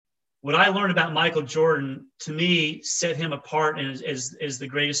what I learned about Michael Jordan, to me, set him apart and is the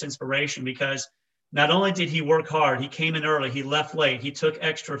greatest inspiration, because not only did he work hard, he came in early, he left late, he took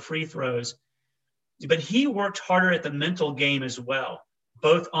extra free throws, but he worked harder at the mental game as well,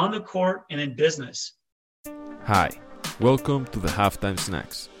 both on the court and in business. Hi, welcome to the Halftime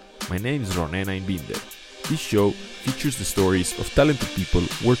Snacks. My name is Ronena Inbinder. This show features the stories of talented people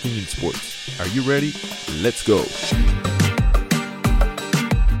working in sports. Are you ready? Let's go!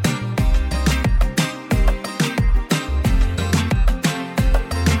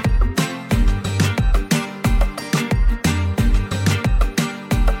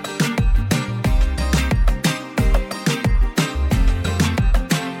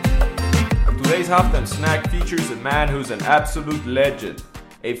 Today's Halftime Snack features a man who's an absolute legend.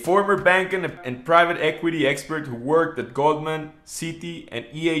 A former bank and private equity expert who worked at Goldman, Citi, and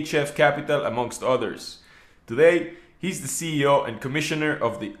EHF Capital, amongst others. Today, he's the CEO and commissioner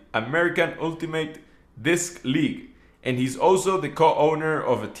of the American Ultimate Disc League, and he's also the co-owner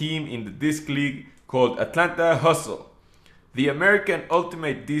of a team in the Disc League called Atlanta Hustle. The American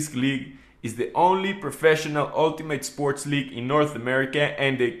Ultimate Disc League is the only professional ultimate sports league in North America,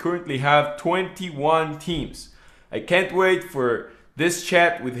 and they currently have 21 teams. I can't wait for this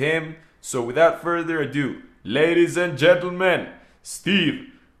chat with him, so without further ado, ladies and gentlemen,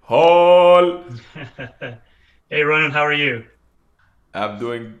 Steve Hall. Hey Ronan, how are you? I'm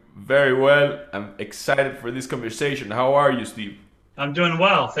doing very well. I'm excited for this conversation. How are you, Steve? I'm doing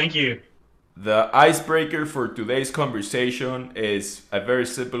well, thank you. The icebreaker for today's conversation is a very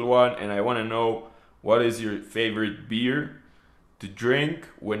simple one, and I want to know, what is your favorite beer to drink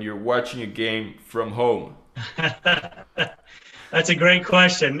when you're watching a game from home? That's a great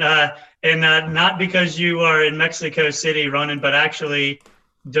question. And not because you are in Mexico City, Ronan, but actually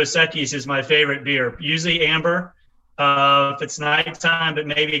Dos Equis is my favorite beer. Usually amber if it's nighttime, but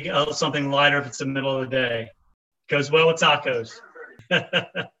maybe something lighter if it's the middle of the day. Goes well with tacos.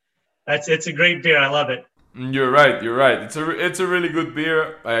 It's a great beer. I love it. You're right. It's a really good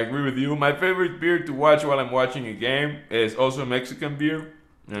beer. I agree with you. My favorite beer to watch while I'm watching a game is also a Mexican beer,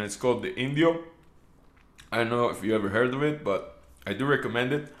 and it's called the Indio. I don't know if you ever heard of it, but I do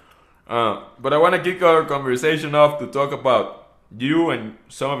recommend it. But I want to kick our conversation off to talk about you and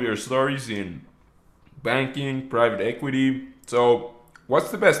some of your stories in banking, private equity. So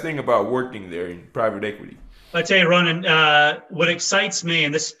what's the best thing about working there in private equity? I'll tell you, Ronan, what excites me,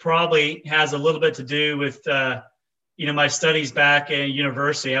 and this probably has a little bit to do with, my studies back in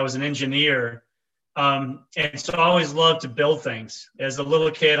university. I was an engineer. And so I always loved to build things. As a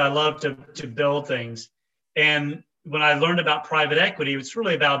little kid, I loved to build things. And when I learned about private equity, it's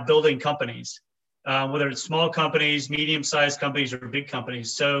really about building companies, whether it's small companies, medium-sized companies, or big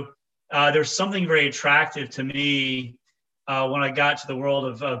companies. So there's something very attractive to me when I got to the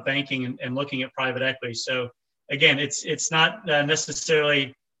world of banking and looking at private equity. So again, it's not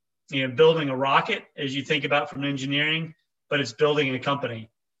necessarily building a rocket as you think about from engineering, but it's building a company.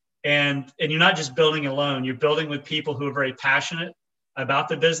 And you're not just building alone. You're building with people who are very passionate about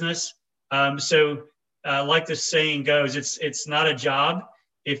the business. Like the saying goes, it's not a job.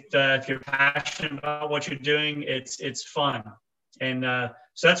 If you're passionate about what you're doing, it's fun. And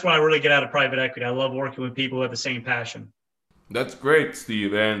so that's why I really get out of private equity. I love working with people who have the same passion. That's great,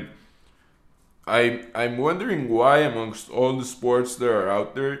 Steve. And I'm wondering why, amongst all the sports that are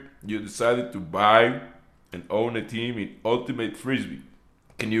out there, you decided to buy and own a team in Ultimate Frisbee.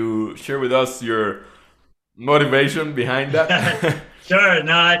 Can you share with us your motivation behind that? Sure.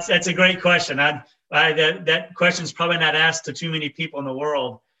 No, it's a great question. That question's probably not asked to too many people in the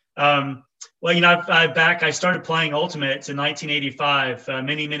world. I started playing Ultimates in 1985,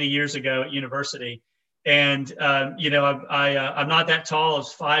 many years ago at university. And, I'm not that tall. I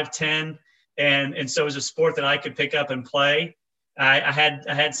was 5'10", and so it was a sport that I could pick up and play. I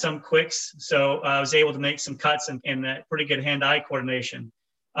had some quicks, so I was able to make some cuts and pretty good hand-eye coordination.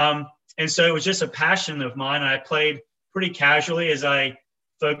 And so it was just a passion of mine. I played pretty casually as I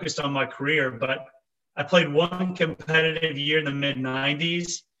focused on my career, but I played one competitive year in the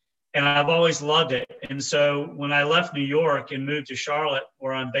mid-90s, and I've always loved it. And so when I left New York and moved to Charlotte,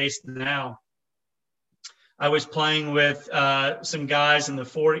 where I'm based now, I was playing with some guys in their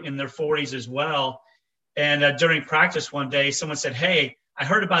 40s as well. And during practice one day, someone said, "Hey, I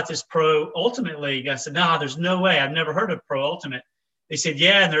heard about this Pro Ultimate League." I said, "No, there's no way. I've never heard of Pro Ultimate." They said,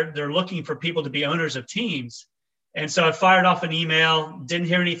 "Yeah, and they're looking for people to be owners of teams." And so I fired off an email, didn't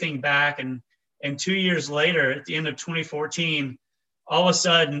hear anything back. And 2 years later, at the end of 2014, all of a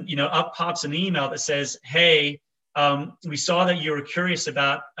sudden, up pops an email that says, "Hey, we saw that you were curious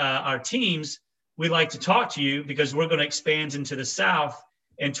about our teams. We'd like to talk to you because we're going to expand into the South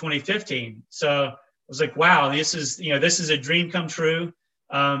in 2015. So I was like, wow, this is a dream come true.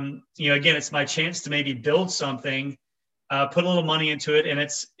 Again, it's my chance to maybe build something, put a little money into it. And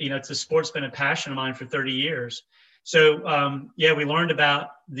it's a sport's been a passion of mine for 30 years. So we learned about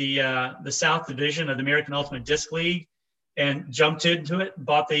the South Division of the American Ultimate Disc League and jumped into it,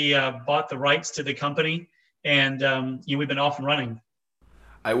 bought the rights to the company, and we've been off and running.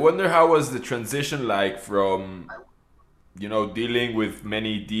 I wonder how was the transition like from, dealing with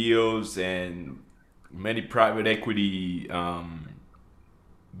many deals and many private equity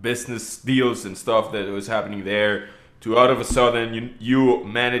business deals and stuff that was happening there to all of a sudden you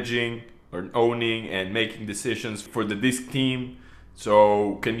managing or owning and making decisions for the disc team.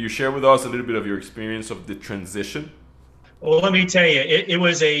 So can you share with us a little bit of your experience of the transition? Well, let me tell you, it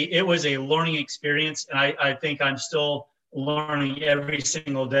was a learning experience, and I think I'm still learning every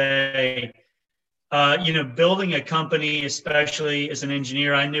single day. Building a company, especially as an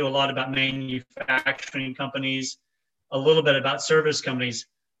engineer, I knew a lot about manufacturing companies, a little bit about service companies.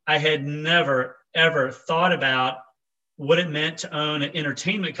 I had never, ever thought about what it meant to own an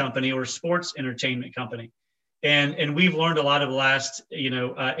entertainment company or a sports entertainment company. And we've learned a lot of the last,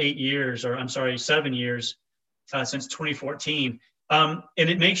 8 years, or I'm sorry, 7 years since 2014. And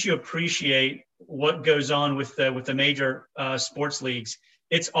it makes you appreciate what goes on with the major sports leagues.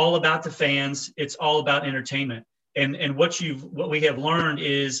 It's all about the fans. It's all about entertainment. And what we have learned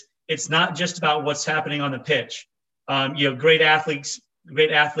is it's not just about what's happening on the pitch. Great athletes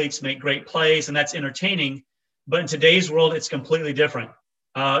make great plays, and that's entertaining. But in today's world, it's completely different.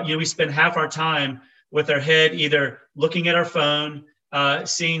 We spend half our time with our head either looking at our phone,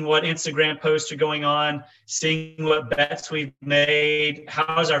 seeing what Instagram posts are going on, seeing what bets we've made,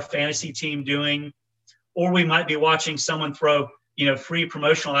 how's our fantasy team doing, or we might be watching someone throw free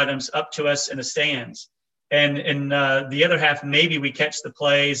promotional items up to us in the stands. And the other half, maybe we catch the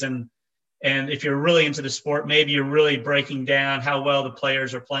plays, and if you're really into the sport, maybe you're really breaking down how well the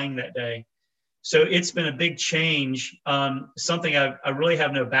players are playing that day. So it's been a big change, something I really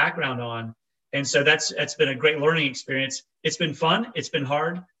have no background on. And so that's been a great learning experience. It's been fun. It's been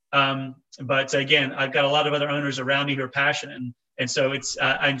hard. But again, I've got a lot of other owners around me who are passionate. And so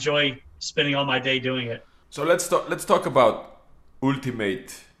I enjoy spending all my day doing it. So let's talk about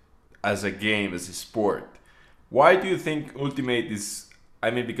Ultimate as a game, as a sport. Why do you think Ultimate is,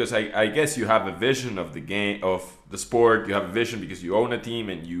 because I guess you have a vision of the game, of the sport. You have a vision because you own a team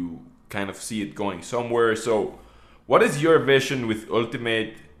and you kind of see it going somewhere. So what is your vision with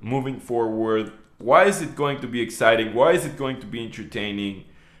Ultimate moving forward? Why is it going to be exciting? Why is it going to be entertaining?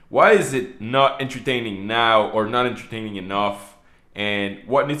 Why is it not entertaining now or not entertaining enough? And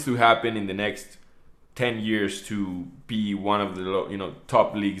what needs to happen in the next 10 years to be one of the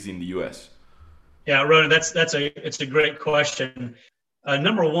top leagues in the US? Yeah, Ronan, it's a great question.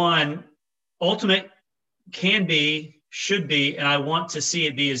 Number one, Ultimate can be, should be, and I want to see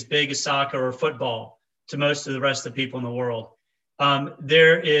it be as big as soccer or football to most of the rest of the people in the world.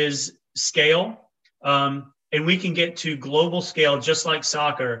 There is scale, and we can get to global scale just like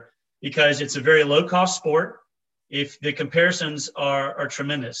soccer because it's a very low-cost sport. If the comparisons are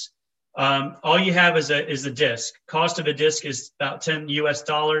tremendous, all you have is a disc. Cost of a disc is about $10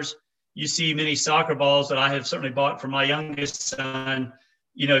 US. You see many soccer balls that I have certainly bought for my youngest son.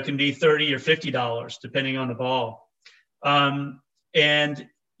 It can be $30 or $50 depending on the ball. And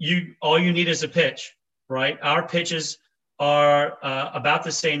all you need is a pitch, right? Our pitches are about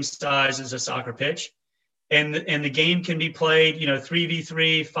the same size as a soccer pitch, and the game can be played,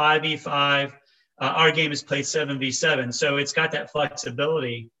 3v3, 5v5. Our game is played 7v7, so it's got that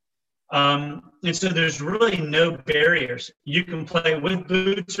flexibility. And so there's really no barriers. You can play with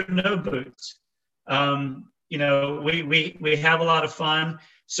boots or no boots. We have a lot of fun.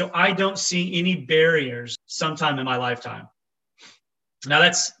 So I don't see any barriers sometime in my lifetime. Now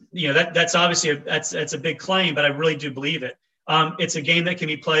that's obviously that's a big claim, but I really do believe it. It's a game that can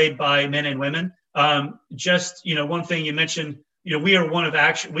be played by men and women. One thing you mentioned, we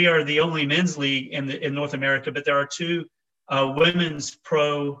are the only men's league in North America, but there are two women's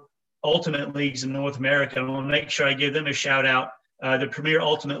pro ultimate leagues in North America. And I want to make sure I give them a shout out, the Premier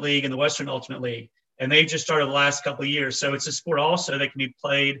Ultimate League and the Western Ultimate League. And they just started the last couple of years. So it's a sport also that can be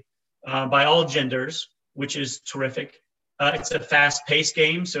played by all genders, which is terrific. It's a fast-paced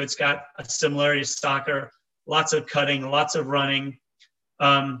game, so it's got a similarity to soccer, lots of cutting, lots of running.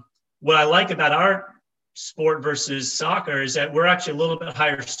 What I like about our sport versus soccer is that we're actually a little bit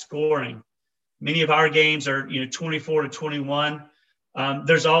higher scoring. Many of our games are 24 to 21.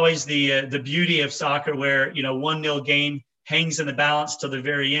 There's always the beauty of soccer where 1-0 game hangs in the balance till the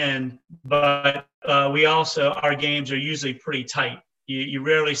very end, but our games are usually pretty tight. You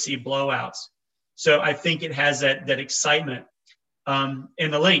rarely see blowouts. So I think it has that excitement. And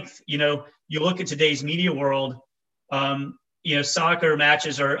the length, you look at today's media world, soccer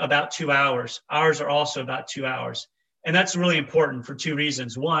matches are about 2 hours. Ours are also about 2 hours. And that's really important for two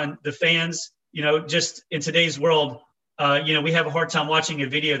reasons. One, the fans, just in today's world, we have a hard time watching a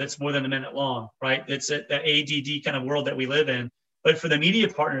video that's more than a minute long, right? It's the ADD kind of world that we live in. But for the media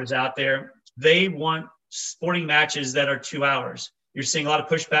partners out there, they want sporting matches that are 2 hours. You're seeing a lot of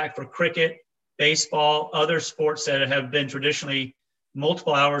pushback for cricket, baseball, other sports that have been traditionally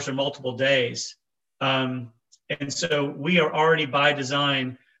multiple hours or multiple days. And so we are already by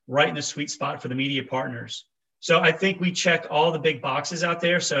design right in the sweet spot for the media partners. So I think we check all the big boxes out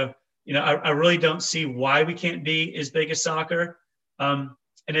there. So, I really don't see why we can't be as big as soccer. And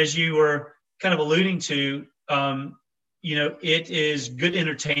as you were kind of alluding to, it is good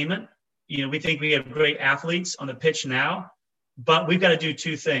entertainment. We think we have great athletes on the pitch now, but we've got to do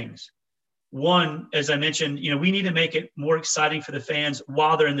two things. One, as I mentioned, we need to make it more exciting for the fans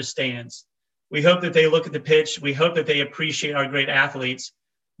while they're in the stands. We hope that they look at the pitch. We hope that they appreciate our great athletes,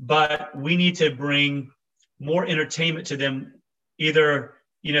 but we need to bring more entertainment to them. Either,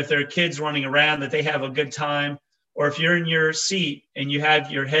 if there are kids running around, that they have a good time, or if you're in your seat and you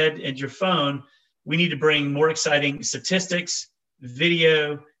have your head and your phone, we need to bring more exciting statistics,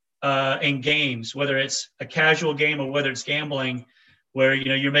 video, and games, whether it's a casual game or whether it's gambling, where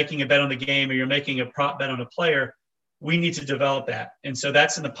you're making a bet on the game or you're making a prop bet on a player. We need to develop that. And so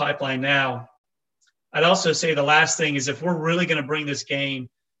that's in the pipeline now. I'd also say the last thing is, if we're really going to bring this game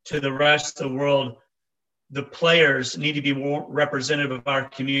to the rest of the world, the players need to be more representative of our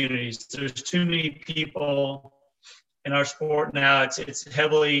communities. There's too many people in our sport now. It's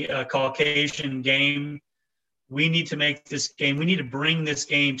heavily a Caucasian game. We need to make this game, we need to bring this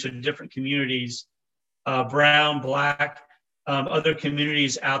game to different communities, brown, black, other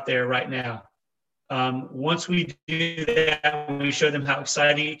communities out there right now. Once we do that, when we show them how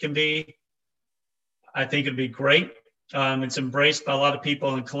exciting it can be, I think it'd be great. It's embraced by a lot of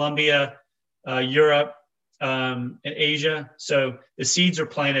people in Colombia, Europe, and Asia. So the seeds are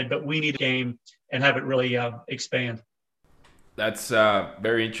planted, but we need a game and have it really expand. That's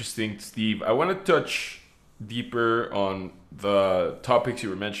very interesting, Steve. I want to touch deeper on the topics you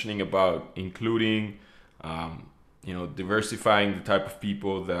were mentioning about including, diversifying the type of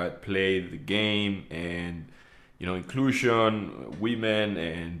people that play the game, and inclusion, women,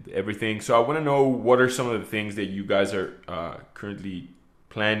 and everything. So I want to know, what are some of the things that you guys are currently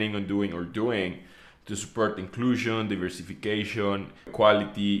planning on doing or doing to support inclusion, diversification,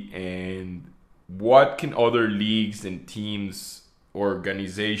 equality, and what can other leagues and teams or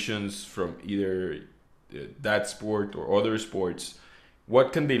organizations from either that sport or other sports,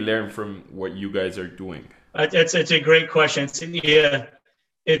 what can they learn from what you guys are doing? It's a great question.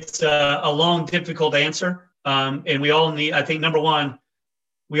 It's a long, difficult answer. And we all need, I think, number one,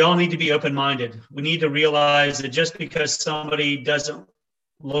 we all need to be open-minded. We need to realize that just because somebody doesn't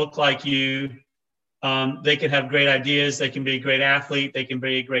look like you, they can have great ideas. They can be a great athlete. They can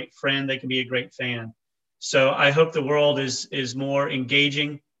be a great friend. They can be a great fan. So I hope the world is more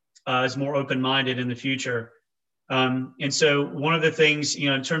engaging, is more open-minded in the future. And so one of the things,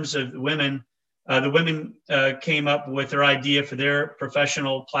 in terms of women, the women came up with their idea for their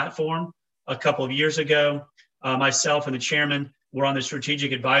professional platform a couple of years ago. Myself and the chairman were on the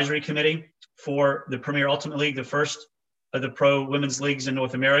strategic advisory committee for the Premier Ultimate League, the first of the pro women's leagues in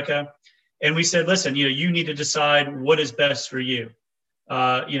North America. And we said, listen, you need to decide what is best for you.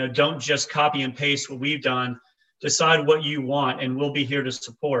 Don't just copy and paste what we've done. Decide what you want, and we'll be here to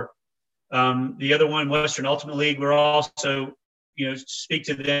support. The other one, Western Ultimate League, we're also, speak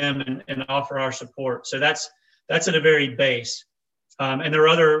to them and offer our support. So that's at a very base. And there are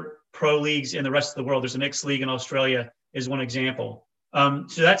other pro leagues in the rest of the world. There's a mixed league in Australia is one example.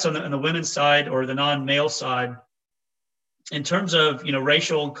 So that's on the women's side, or the non-male side. In terms of,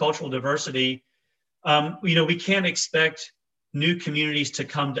 racial and cultural diversity, we can't expect new communities to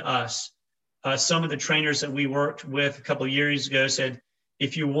come to us. Some of the trainers that we worked with a couple of years ago said,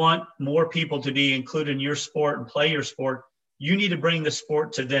 if you want more people to be included in your sport and play your sport, you need to bring the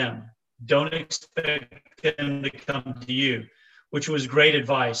sport to them. Don't expect them to come to you, which was great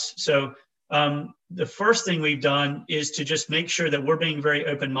advice. So the first thing we've done is to just make sure that we're being very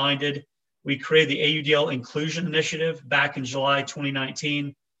open-minded. We created the AUDL Inclusion Initiative back in July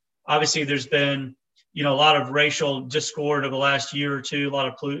 2019. Obviously, there's been a lot of racial discord over the last year or two, a lot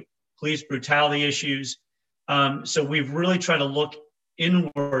of police brutality issues. So we've really tried to look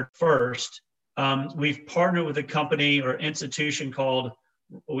inward first. We've partnered with a company or institution called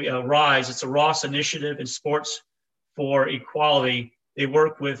RISE. It's a Ross Initiative in Sports for Equality. They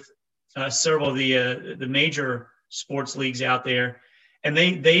work with several of the major sports leagues out there, and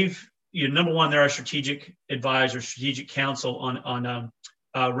they've number one, they're our strategic advisor, strategic counsel on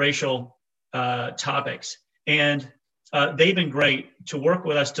racial topics, and they've been great to work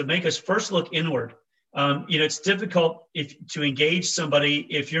with us to make us first look inward. It's difficult to engage somebody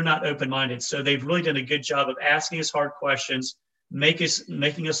if you're not open-minded. So they've really done a good job of asking us hard questions,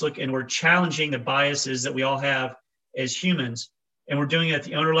 making us look inward, challenging the biases that we all have as humans. And we're doing it at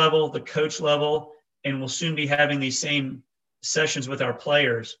the owner level, the coach level, and we'll soon be having these same sessions with our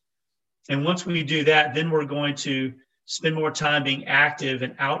players. And once we do that, then we're going to spend more time being active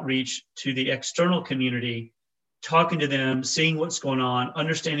and outreach to the external community, talking to them, seeing what's going on,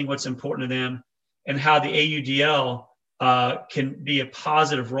 understanding what's important to them, and how the AUDL can be a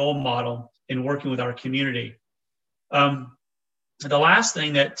positive role model in working with our community. The last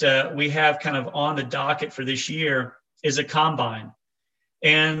thing that we have kind of on the docket for this year is a combine.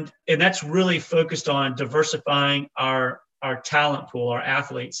 And that's really focused on diversifying our talent pool, our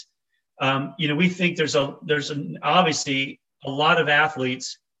athletes. We think there's obviously a lot of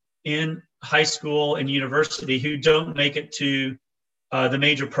athletes in high school and university who don't make it to the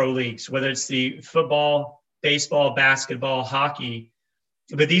major pro leagues, whether it's the football, baseball, basketball, hockey.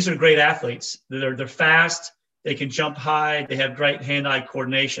 But these are great athletes. They're fast. They can jump high. They have great hand-eye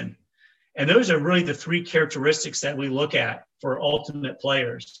coordination. And those are really the three characteristics that we look at for ultimate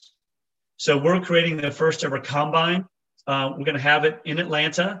players. So we're creating the first ever combine. We're going to have it in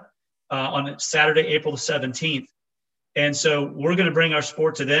Atlanta on Saturday, April the 17th. And so we're going to bring our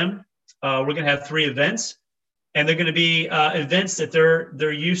sport to them. We're going to have 3 events, and they're going to be events that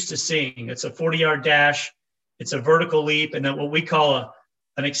they're used to seeing. It's a 40-yard dash, it's a vertical leap, and then what we call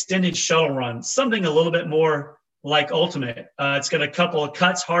an extended shuttle run, something a little bit more like ultimate. It's got a couple of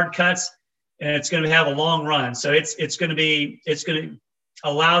cuts, hard cuts, and it's going to have a long run. So it's going to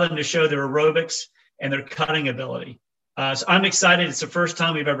allow them to show their aerobics and their cutting ability. So I'm excited. It's the first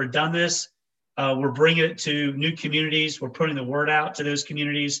time we've ever done this. We're bringing it to new communities. We're putting the word out to those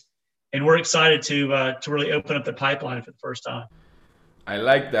communities, and we're excited to really open up the pipeline for the first time. I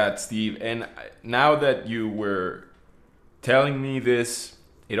like that, Steve. And now that you were telling me this,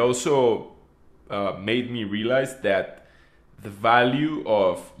 it also made me realize that the value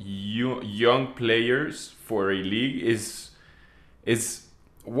of young players for a league is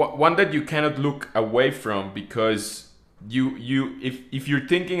one that you cannot look away from, because if you're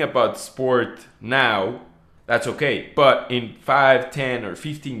thinking about sport now, that's okay. But in 5, 10, or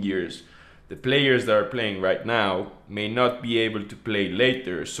 15 years, the players that are playing right now may not be able to play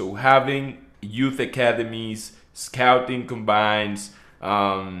later. So having youth academies, scouting combines,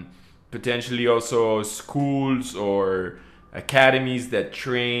 potentially also schools or academies that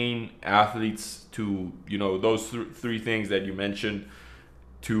train athletes to, those three things that you mentioned,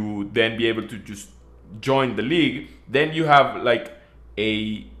 to then be able to just join the league, then you have like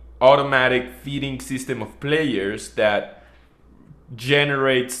a automatic feeding system of players that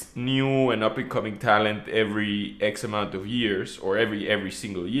generates new and up and coming talent every X amount of years, or every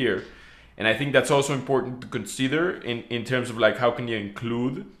single year. And I think that's also important to consider in terms of like, how can you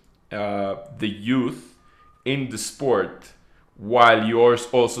include the youth in the sport while you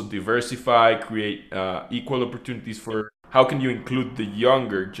also diversify, create equal opportunities for, how can you include the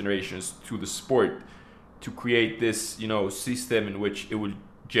younger generations to the sport to create this, system in which it will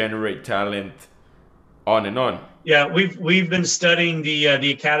generate talent on and on. Yeah, we've been studying the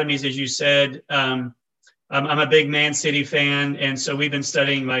academies, as you said. I'm a big Man City fan, and so we've been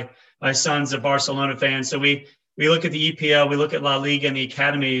studying. My son's a Barcelona fan, so we look at the EPL, we look at La Liga and the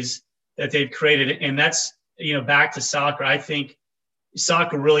academies that they've created, and that's back to soccer. I think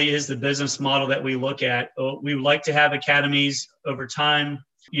soccer really is the business model that we look at. We would like to have academies over time.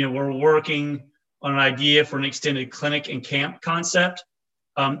 We're working on an idea for an extended clinic and camp concept.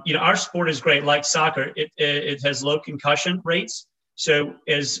 Our sport is great, like soccer. It has low concussion rates. So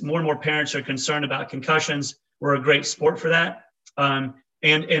as more and more parents are concerned about concussions, we're a great sport for that.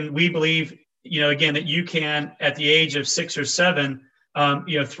 And we believe, again, that you can, at the age of 6 or 7,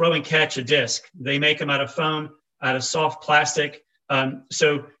 throw and catch a disc. They make them out of foam, out of soft plastic.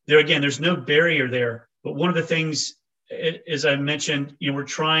 So there's no barrier there. But one of the things, as I mentioned, we're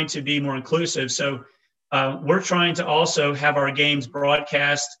trying to be more inclusive. So we're trying to also have our games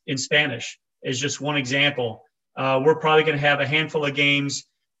broadcast in Spanish, as just one example. We're probably going to have a handful of games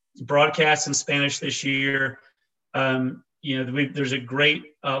broadcast in Spanish this year. There's a great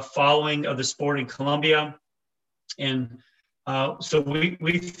following of the sport in Colombia. And so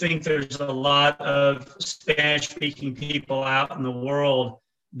we think there's a lot of Spanish-speaking people out in the world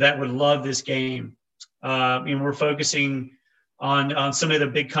that would love this game. We're focusing on some of the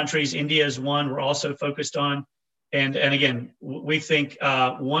big countries. India is one we're also focused on. And again, we think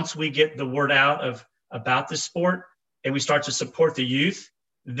once we get the word out about this sport and we start to support the youth,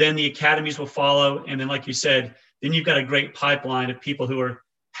 then the academies will follow. And then, like you said, then you've got a great pipeline of people who are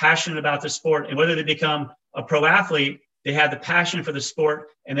passionate about the sport. And whether they become a pro athlete, they have the passion for the sport,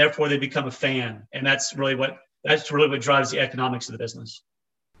 and therefore they become a fan. And that's really what drives the economics of the business.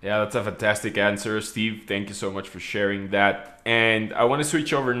 Yeah, that's a fantastic answer, Steve. Thank you so much for sharing that. And I want to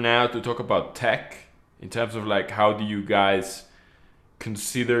switch over now to talk about tech in terms of like how do you guys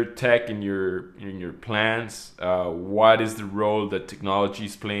consider tech in your plans? What is the role that technology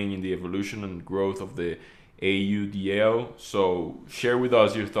is playing in the evolution and growth of the AUDL? So share with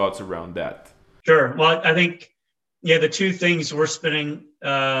us your thoughts around that. Sure. Well, I think, the two things we're spending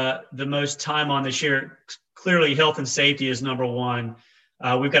the most time on this year, clearly health and safety is number one.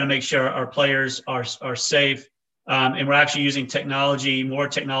 We've got to make sure our players are safe. And we're actually using more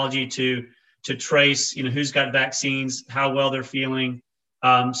technology to trace, who's got vaccines, how well they're feeling.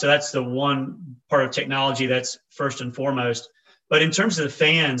 So that's the one part of technology that's first and foremost. But in terms of the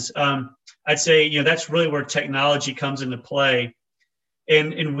fans, I'd say, that's really where technology comes into play.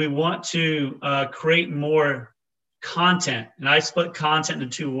 And we want to create more content. And I split content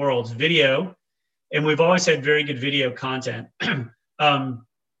into two worlds, video, and we've always had very good video content.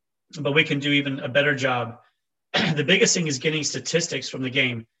 But we can do even a better job. The biggest thing is getting statistics from the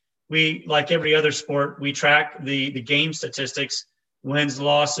game. We, like every other sport, we track the game statistics, wins,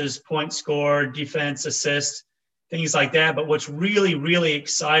 losses, points scored, defense, assists, things like that. But what's really, really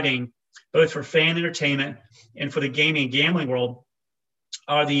exciting, both for fan entertainment and for the gaming and gambling world,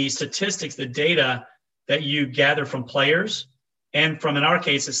 are the statistics, the data that you gather from players. And from, in our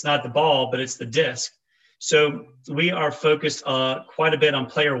case, it's not the ball, but it's the disc. So we are focused quite a bit on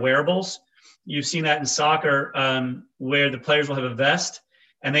player wearables. You've seen that in soccer, where the players will have a vest,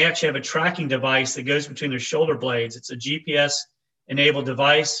 and they actually have a tracking device that goes between their shoulder blades. It's a GPS-enabled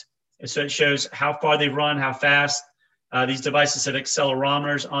device. And so it shows how far they run, how fast. These devices have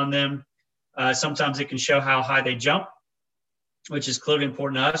accelerometers on them. Sometimes it can show how high they jump, which is clearly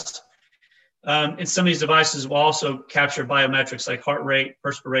important to us. And some of these devices will also capture biometrics like heart rate,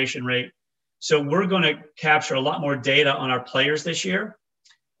 perspiration rate. So we're going to capture a lot more data on our players this year.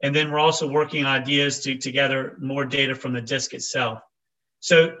 And then we're also working on ideas to gather more data from the disc itself.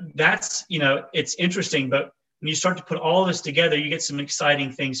 So that's, it's interesting, but when you start to put all this together, you get some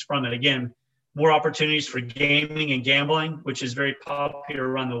exciting things from it. Again, more opportunities for gaming and gambling, which is very popular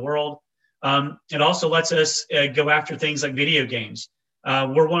around the world. It also lets us go after things like video games.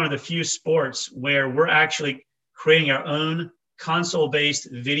 We're one of the few sports where we're actually creating our own console-based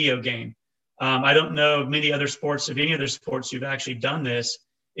video game. I don't know of many other sports, of any other sports who've actually done this.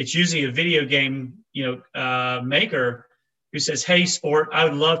 It's usually a video game, maker who says, "Hey, sport, I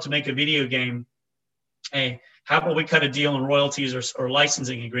would love to make a video game. Hey, how about we cut a deal on royalties or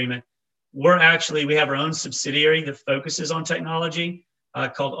licensing agreement?" We have our own subsidiary that focuses on technology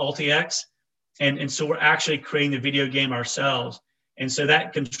called UltiX. And so we're actually creating the video game ourselves. And so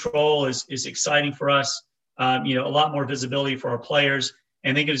that control is exciting for us, a lot more visibility for our players.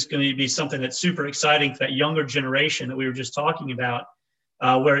 And I think it's going to be something that's super exciting for that younger generation that we were just talking about,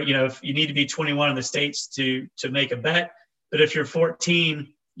 where, if you need to be 21 in the States to make a bet, but if you're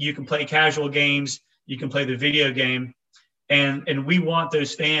 14, you can play casual games, you can play the video game. And we want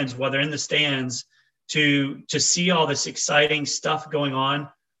those fans, while they're in the stands, to see all this exciting stuff going on.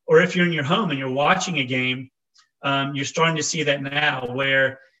 Or if you're in your home and you're watching a game, you're starting to see that now,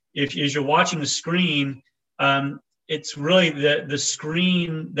 where as you're watching the screen, it's really the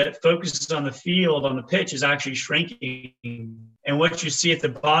screen that focuses on the field, on the pitch, is actually shrinking. And what you see at the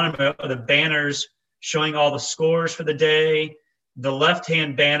bottom are the banners showing all the scores for the day. The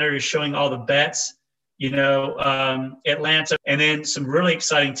left-hand banner is showing all the bets, Atlanta. And then some really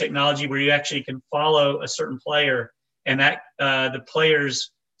exciting technology where you actually can follow a certain player, and that the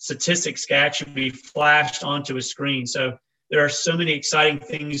player's statistics can actually be flashed onto a screen. So there are so many exciting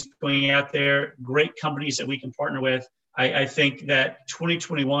things going out there, great companies that we can partner with. I think that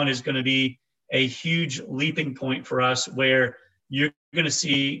 2021 is going to be a huge leaping point for us, where you're going to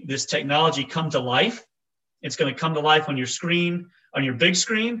see this technology come to life. It's going to come to life on your screen, on your big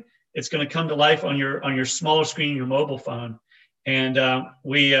screen. It's going to come to life on your smaller screen, your mobile phone. And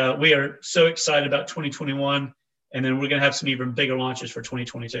we are so excited about 2021. And then we're going to have some even bigger launches for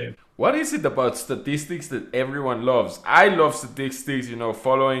 2022. What is it about statistics that everyone loves? I love statistics,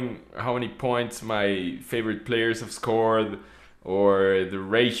 following how many points my favorite players have scored, or the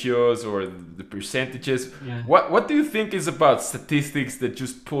ratios, or the percentages. Yeah. What do you think is about statistics that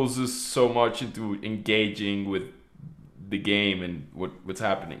just pulls us so much into engaging with the game and what's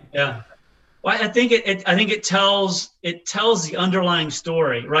happening. Yeah. Well, I think it tells the underlying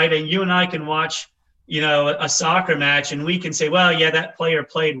story, right? And you and I can watch, a soccer match, and we can say, well, yeah, that player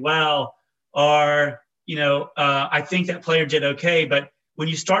played well, or I think that player did okay. But when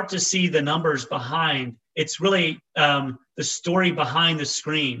you start to see the numbers behind, it's really the story behind the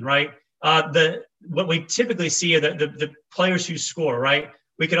screen, right? What we typically see are the players who score, right?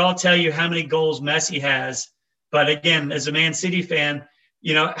 We could all tell you how many goals Messi has, but again, as a Man City fan,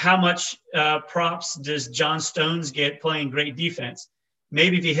 how much props does John Stones get playing great defense?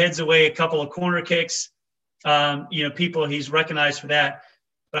 Maybe if he heads away a couple of corner kicks, people he's recognized for that.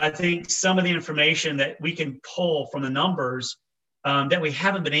 But I think some of the information that we can pull from the numbers that we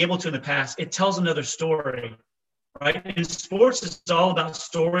haven't been able to in the past, it tells another story, right? In sports, it's all about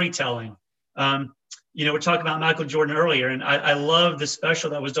storytelling. We're talking about Michael Jordan earlier, and I love the special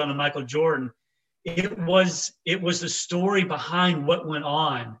that was done on Michael Jordan. It was the story behind what went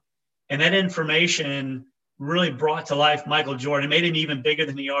on, and that information really brought to life Michael Jordan. It made him even bigger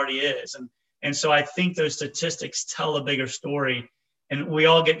than he already is, and so I think those statistics tell a bigger story, and we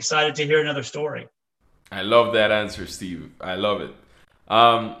all get excited to hear another story. I love that answer, Steve. I love it.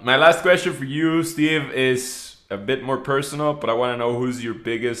 My last question for you, Steve, is a bit more personal, but I want to know who's your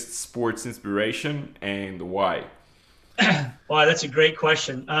biggest sports inspiration and why. Wow, that's a great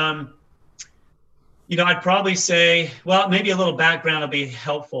question. I'd probably say, well, maybe a little background will be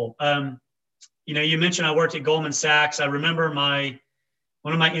helpful. You mentioned I worked at Goldman Sachs. I remember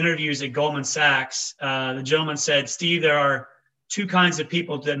one of my interviews at Goldman Sachs, the gentleman said, Steve, there are two kinds of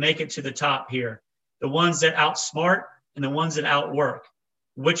people that make it to the top here. The ones that outsmart and the ones that outwork.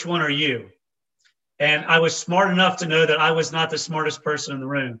 Which one are you? And I was smart enough to know that I was not the smartest person in the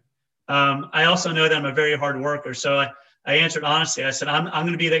room. I also know that I'm a very hard worker. So I answered honestly. I said, I'm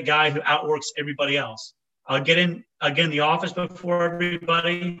going to be that guy who outworks everybody else. I'll get in the office before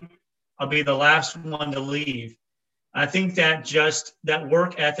everybody. I'll be the last one to leave. I think that that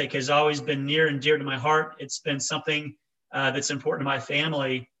work ethic has always been near and dear to my heart. It's been something that's important to my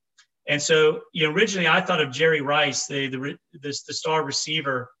family. And so, originally I thought of Jerry Rice, the star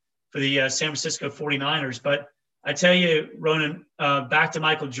receiver for the San Francisco 49ers. But I tell you, Ronan, back to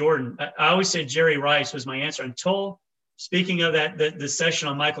Michael Jordan, I always said Jerry Rice was my answer until, speaking of that, the session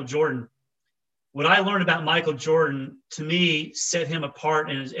on Michael Jordan, what I learned about Michael Jordan, to me, set him apart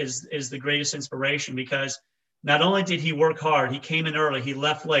and is the greatest inspiration, because not only did he work hard, he came in early, he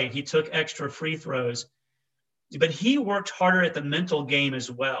left late, he took extra free throws, but he worked harder at the mental game as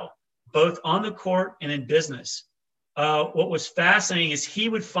well, both on the court and in business. What was fascinating is he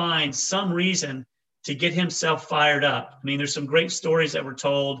would find some reason to get himself fired up. I mean, there's some great stories that were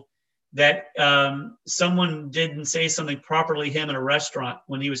told that someone didn't say something properly to him in a restaurant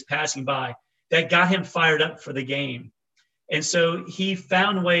when he was passing by that got him fired up for the game. And so he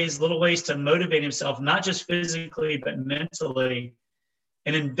found little ways to motivate himself, not just physically, but mentally.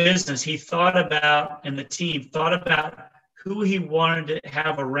 And in business, he thought about, and the team thought about who he wanted to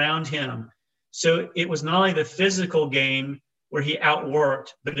have around him. So it was not only the physical game where he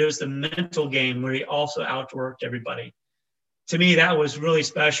outworked, but it was the mental game where he also outworked everybody. To me, that was really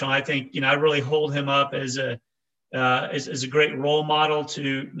special. I think, I really hold him up as a great role model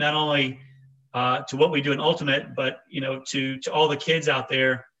to not only to what we do in Ultimate, but, to all the kids out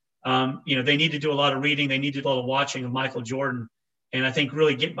there. They need to do a lot of reading. They need to do a lot of watching of Michael Jordan. And I think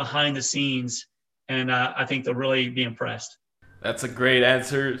really get behind the scenes. And I think they'll really be impressed. That's a great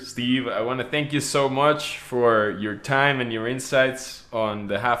answer, Steve. I want to thank you so much for your time and your insights on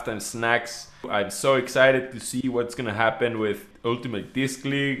the Halftime Snacks. I'm so excited to see what's going to happen with Ultimate Disc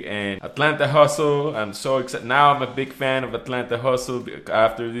League and Atlanta Hustle. I'm so excited. Now I'm a big fan of Atlanta Hustle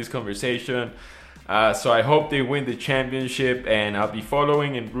after this conversation. So I hope they win the championship, and I'll be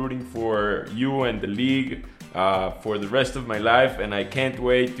following and rooting for you and the league for the rest of my life. And I can't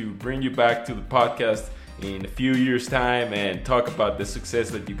wait to bring you back to the podcast in a few years' time and talk about the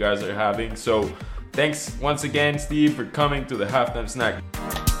success that you guys are having. So thanks once again, Steve, for coming to the Halftime Snack.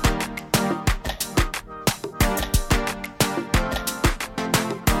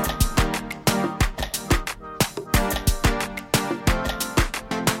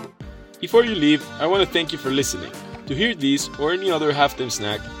 Before you leave, I want to thank you for listening. To hear these or any other Halftime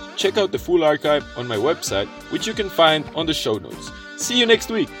Snack, check out the full archive on my website, which you can find on the show notes. See you next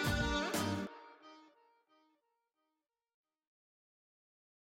week.